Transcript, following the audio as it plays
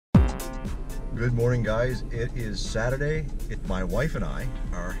Good morning, guys. It is Saturday. My wife and I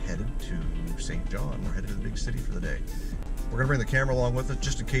are headed to St. John. We're headed to the big city for the day. We're going to bring the camera along with us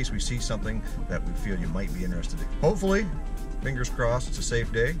just in case we see something that we feel you might be interested in. Hopefully, fingers crossed, it's a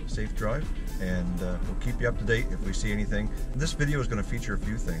safe day, safe drive, and we'll keep you up to date if we see anything. This video is going to feature a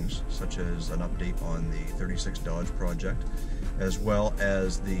few things, such as an update on the 36 Dodge project, as well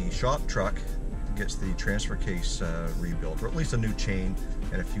as the shop truck gets the transfer case rebuilt, or at least a new chain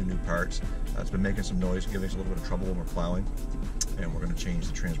and a few new parts. It's been making some noise, giving us a little bit of trouble when we're plowing, and we're going to change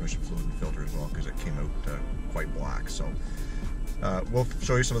the transmission fluid and filter as well because it came out quite black. So we'll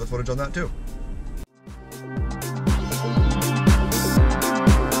show you some of the footage on that too.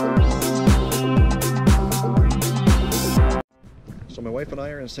 So my wife and I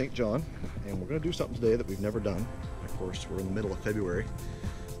are in St. John, and we're going to do something today that we've never done. Of course, we're in the middle of February,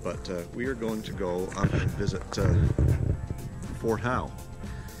 but we are going to go up and visit Fort Howe.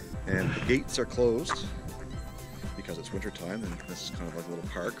 And the gates are closed because it's winter time, and this is kind of like a little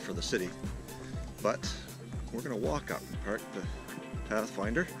park for the city. But we're going to walk up and park the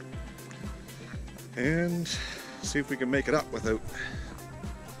Pathfinder and see if we can make it up without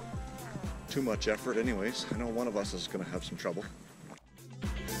too much effort anyways. I know one of us is going to have some trouble.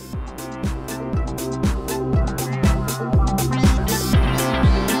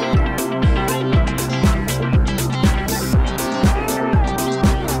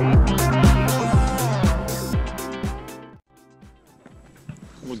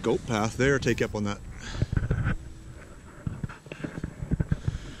 Goat path there, take you up on that.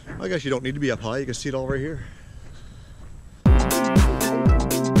 I guess you don't need to be up high, you can see it all right here.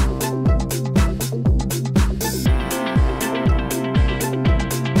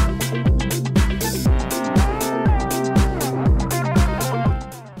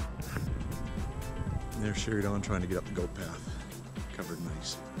 There's Sherry Dawn trying to get up the goat path. Covered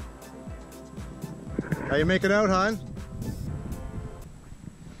nice. How you making out, hon?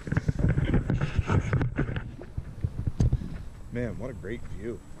 Man, what a great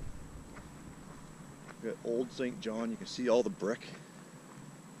view. You got old St. John, you can see all the brick.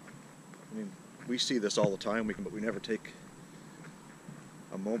 I mean, we see this all the time, but we never take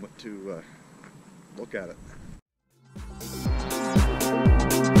a moment to look at it.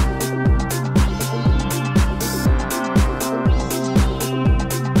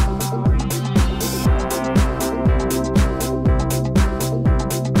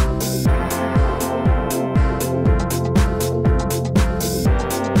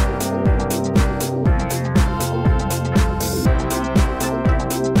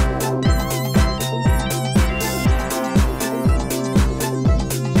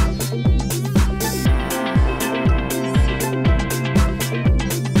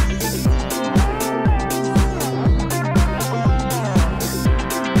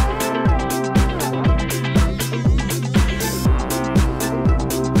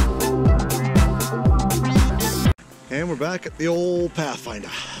 And we're back at the old Pathfinder.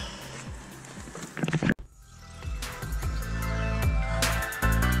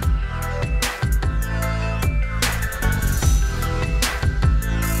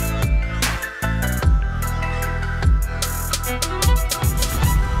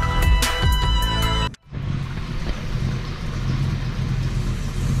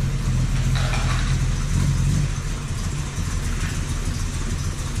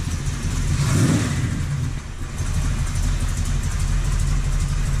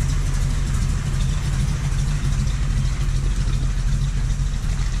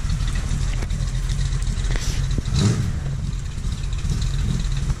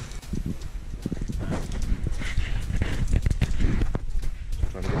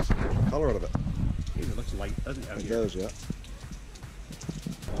 Color out of it. It looks light, doesn't it? It does, yeah.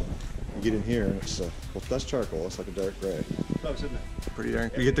 You get in here and it's, well, that's charcoal, it's like a dark gray. Close, isn't it? Pretty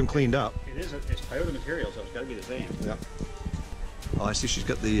darn, you get them cleaned up. It is, it's Toyota material, so it's got to be the same. Yeah. Oh, I see she's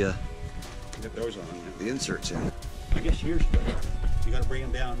got the, You got those on, yeah. the inserts in. I guess here's, you got to bring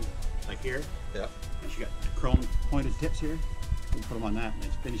them down like here. Yeah. And she got chrome pointed tips here. You put them on that and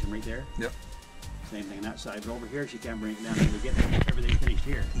then finish them right there. Yep. Same thing on that side, but over here she can't bring it down until we get everything finished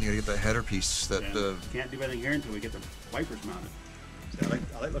here. You gotta get that header piece that... Can't do anything here until we get the wipers mounted. See,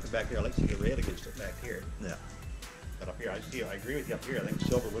 I like looking back here, I like to see the red against it back here. Yeah. But up here, I agree with you up here, I think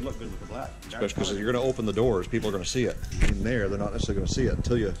silver would look good with the black. Especially because you're gonna open the doors, people are gonna see it. In there, they're not necessarily gonna see it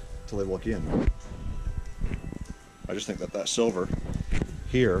until they look in. I just think that silver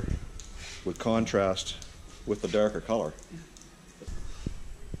here would contrast with the darker color.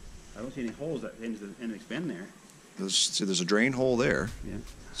 I don't see any holes that end the bend there. There's a drain hole there. Yeah.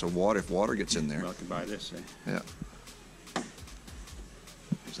 So if water gets in there. Well, I can buy this. Yeah.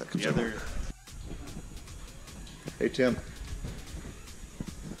 That comes The other Hey Tim,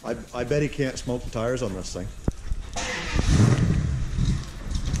 I bet he can't smoke the tires on this thing.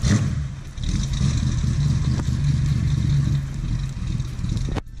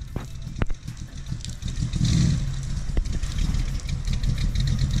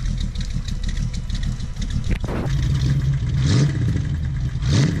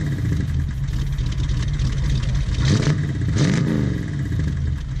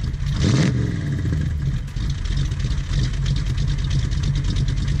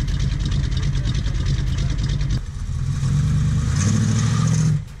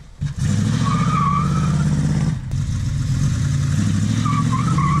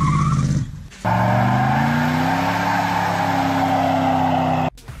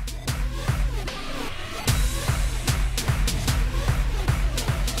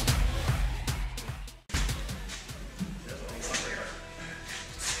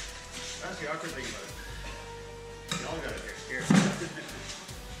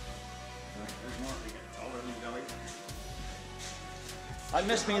 I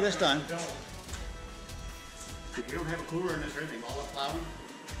missed me this time. We don't have a cooler in this or anything. All the plowing,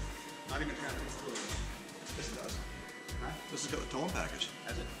 not even trying to put a cooler. This does. Huh? This has got the towing package.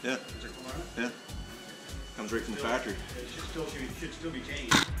 Has it? Yeah. Is there cooler on it? Yeah. Comes right from the factory. It should still be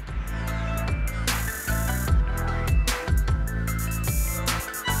changed.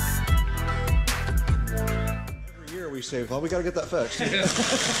 Every year we say, well, we got to get that fixed.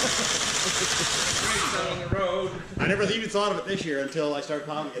 On the road. I never even thought of it this year until I started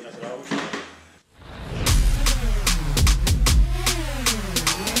plowing again. I said, oh.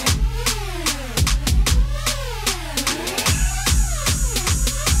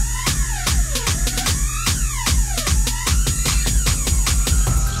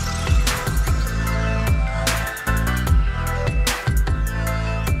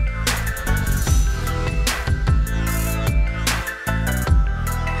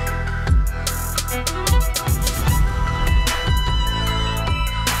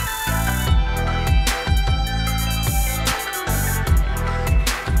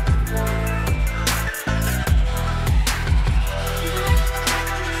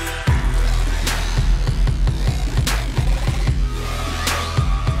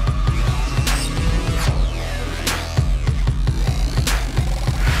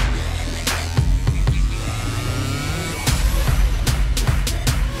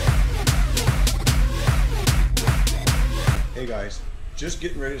 Hey guys, just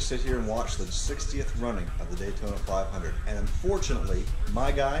getting ready to sit here and watch the 60th running of the Daytona 500, and unfortunately,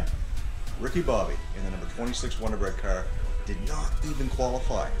 my guy, Ricky Bobby, in the number 26 Wonderbread car, did not even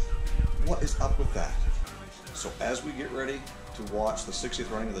qualify. What is up with that? So as we get ready to watch the 60th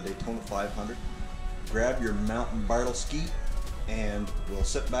running of the Daytona 500, grab your mountain bridle ski, and we'll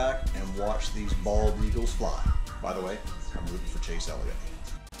sit back and watch these bald eagles fly. By the way, I'm rooting for Chase Elliott.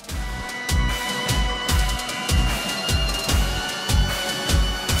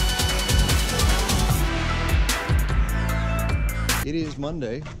 It is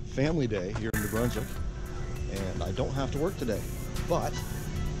Monday, family day here in New Brunswick, and I don't have to work today, but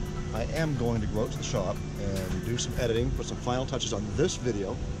I am going to go out to the shop and do some editing, put some final touches on this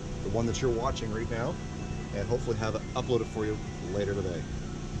video, the one that you're watching right now, and hopefully have it uploaded for you later today.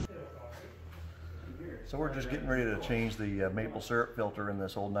 So we're just getting ready to change the maple syrup filter in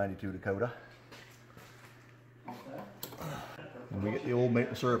this old 92 Dakota. When we get the old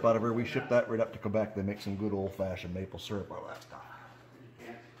maple syrup out of here, we ship that right up to Quebec. They make some good old-fashioned maple syrup out of that stuff.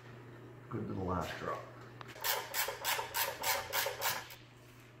 Good to the last drop.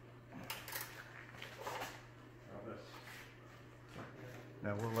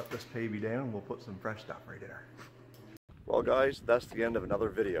 Now we'll let this pavey down and we'll put some fresh stuff right in there. Well guys, that's the end of another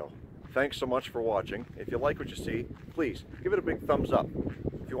video. Thanks so much for watching. If you like what you see, please give it a big thumbs up.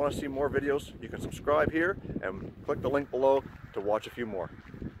 If you want to see more videos, you can subscribe here and click the link below to watch a few more.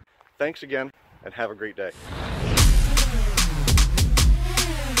 Thanks again and have a great day.